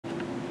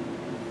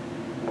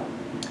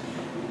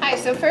Hi,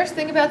 so first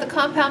thing about the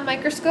compound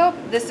microscope,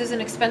 this is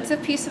an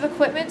expensive piece of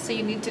equipment, so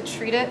you need to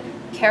treat it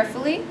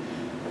carefully.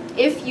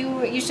 If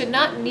you should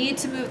not need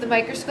to move the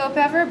microscope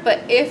ever,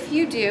 but if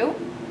you do,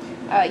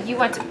 you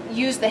want to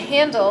use the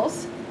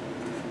handles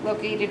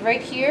located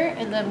right here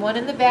and then one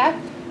in the back,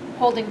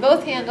 holding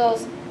both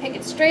handles, pick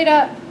it straight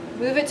up,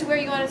 move it to where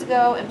you want it to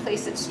go, and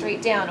place it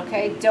straight down,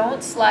 okay?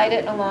 Don't slide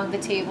it along the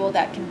table,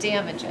 that can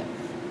damage it.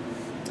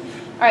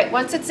 All right,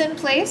 once it's in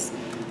place,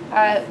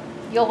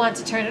 you'll want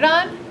to turn it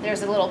on.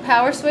 There's a little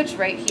power switch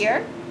right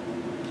here.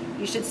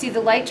 You should see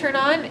the light turn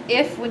on.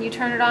 If when you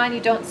turn it on you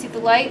don't see the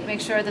light, make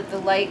sure that the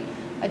light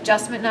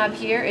adjustment knob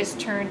here is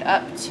turned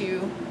up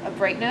to a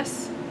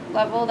brightness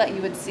level that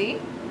you would see.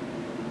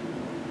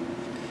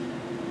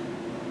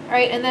 All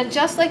right, and then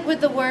just like with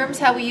the worms,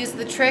 how we use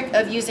the trick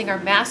of using our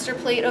master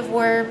plate of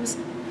worms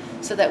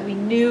so that we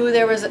knew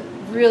there was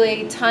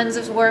really tons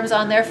of worms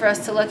on there for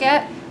us to look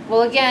at.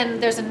 Well, again,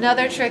 there's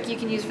another trick you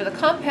can use for the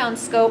compound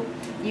scope.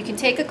 You can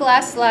take a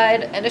glass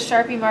slide and a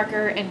Sharpie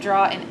marker and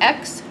draw an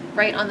X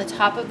right on the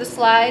top of the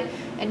slide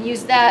and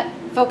use that,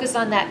 focus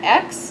on that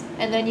X,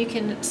 and then you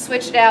can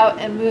switch it out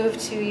and move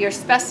to your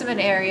specimen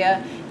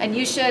area, and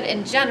you should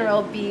in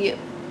general be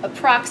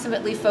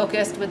approximately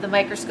focused with the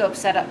microscope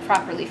set up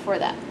properly for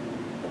that.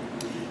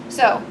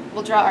 So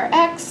we'll draw our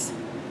X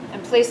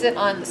and place it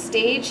on the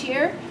stage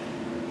here.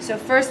 So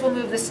first we'll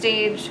move the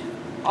stage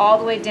all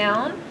the way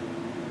down,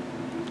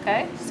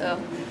 okay,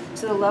 so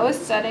to the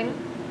lowest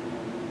setting.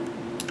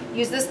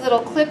 Use this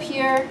little clip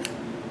here,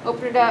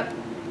 open it up,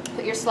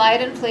 put your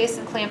slide in place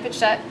and clamp it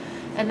shut,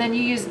 and then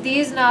you use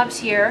these knobs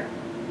here.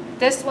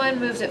 This one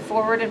moves it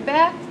forward and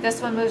back,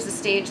 this one moves the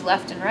stage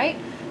left and right.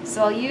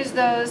 So I'll use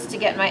those to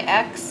get my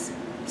X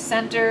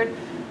centered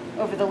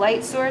over the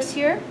light source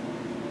here.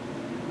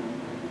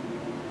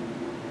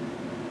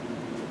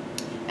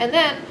 And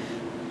then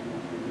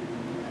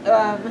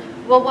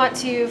we'll want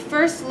to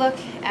first look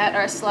at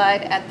our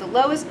slide at the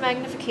lowest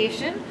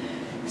magnification.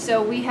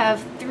 So we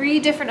have 3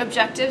 different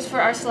objectives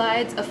for our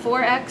slides, a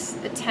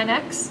 4x, a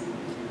 10x,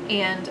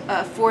 and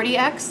a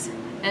 40x,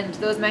 and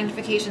those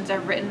magnifications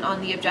are written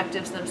on the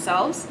objectives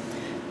themselves.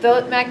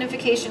 The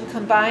magnification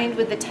combined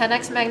with the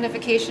 10x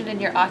magnification in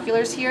your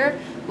oculars here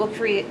will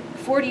create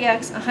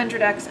 40x,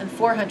 100x, and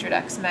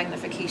 400x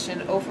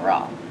magnification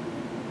overall.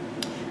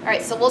 All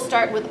right, so we'll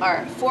start with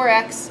our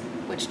 4x,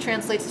 which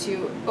translates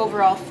to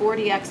overall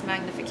 40x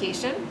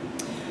magnification.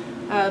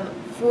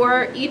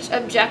 For each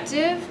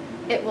objective,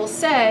 it will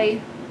say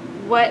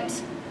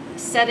what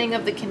setting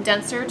of the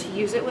condenser to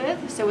use it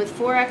with. So with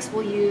 4x,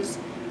 we'll use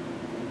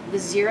the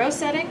 0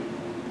 setting.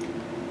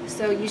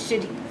 So you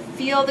should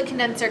feel the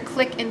condenser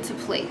click into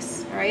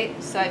place, all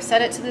right? So I've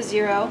set it to the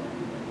 0.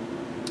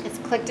 It's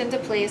clicked into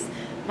place.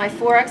 My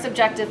 4x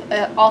objective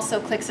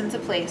also clicks into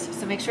place.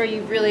 So make sure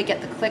you really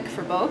get the click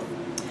for both.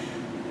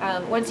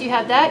 Once you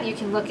have that, you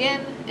can look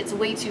in. It's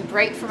way too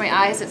bright for my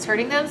eyes. It's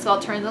hurting them, so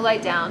I'll turn the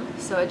light down.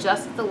 So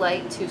adjust the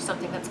light to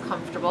something that's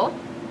comfortable.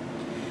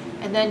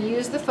 And then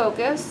use the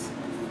focus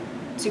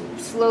to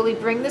slowly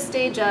bring the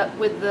stage up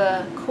with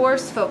the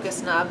coarse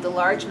focus knob, the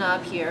large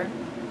knob here,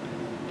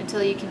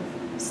 until you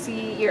can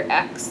see your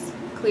X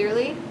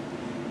clearly.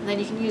 And then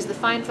you can use the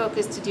fine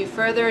focus to do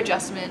further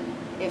adjustment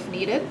if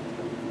needed.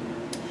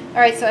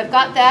 All right, so I've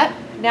got that.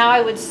 Now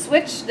I would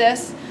switch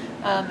this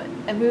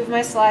and move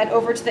my slide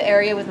over to the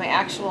area with my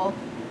actual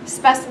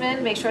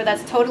specimen. Make sure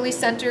that's totally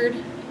centered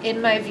in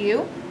my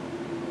view.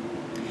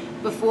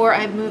 Before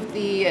I move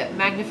the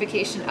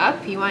magnification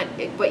up, you want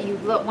what you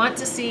want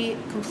to see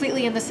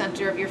completely in the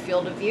center of your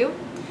field of view.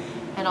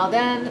 And I'll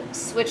then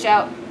switch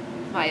out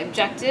my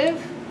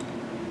objective.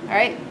 All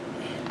right,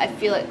 I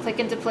feel it click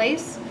into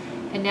place.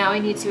 And now I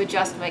need to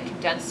adjust my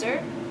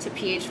condenser to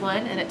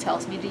pH1, and it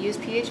tells me to use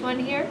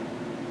pH1 here.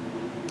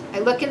 I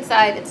look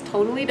inside, it's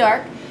totally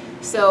dark,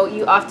 so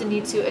you often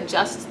need to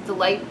adjust the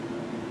light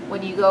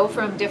when you go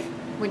from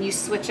when you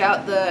switch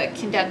out the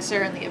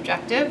condenser and the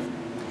objective.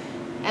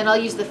 And I'll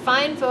use the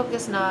fine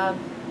focus knob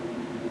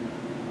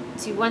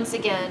to once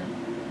again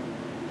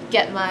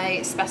get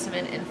my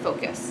specimen in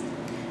focus.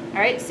 All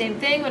right, same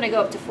thing when I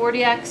go up to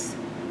 40x.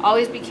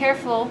 Always be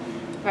careful,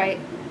 right?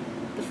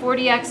 The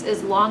 40x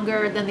is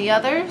longer than the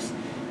others,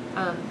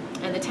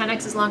 and the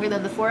 10x is longer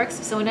than the 4x.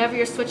 So whenever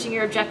you're switching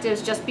your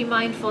objectives, just be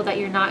mindful that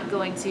you're not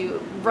going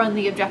to run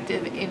the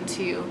objective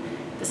into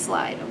the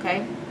slide,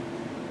 okay?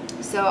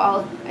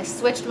 So I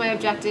switched my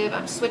objective,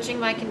 I'm switching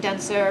my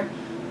condenser,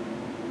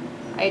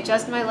 I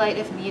adjust my light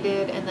if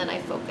needed, and then I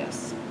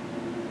focus.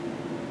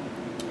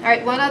 All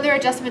right, one other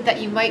adjustment that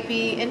you might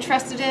be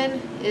interested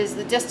in is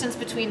the distance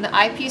between the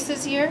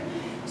eyepieces here.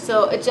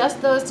 So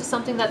adjust those to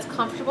something that's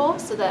comfortable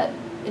so that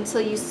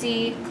until you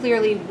see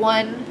clearly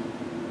one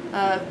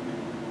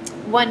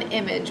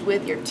image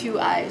with your 2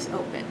 eyes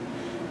open.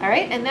 All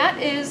right, and that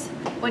is,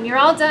 when you're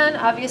all done,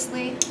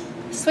 obviously,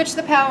 switch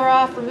the power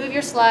off, remove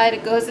your slide,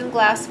 it goes in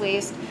glass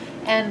waste,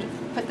 and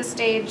put the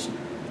stage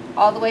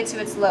all the way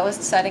to its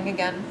lowest setting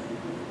again.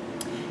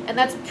 And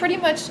that's pretty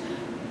much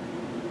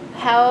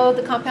how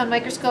the compound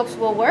microscopes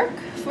will work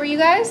for you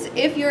guys.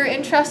 If you're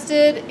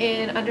interested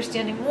in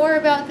understanding more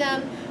about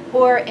them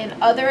or in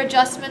other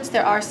adjustments,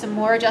 there are some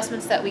more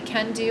adjustments that we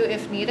can do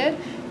if needed.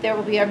 There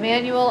will be a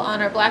manual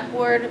on our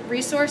Blackboard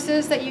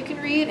resources that you can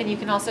read, and you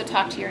can also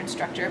talk to your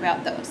instructor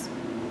about those.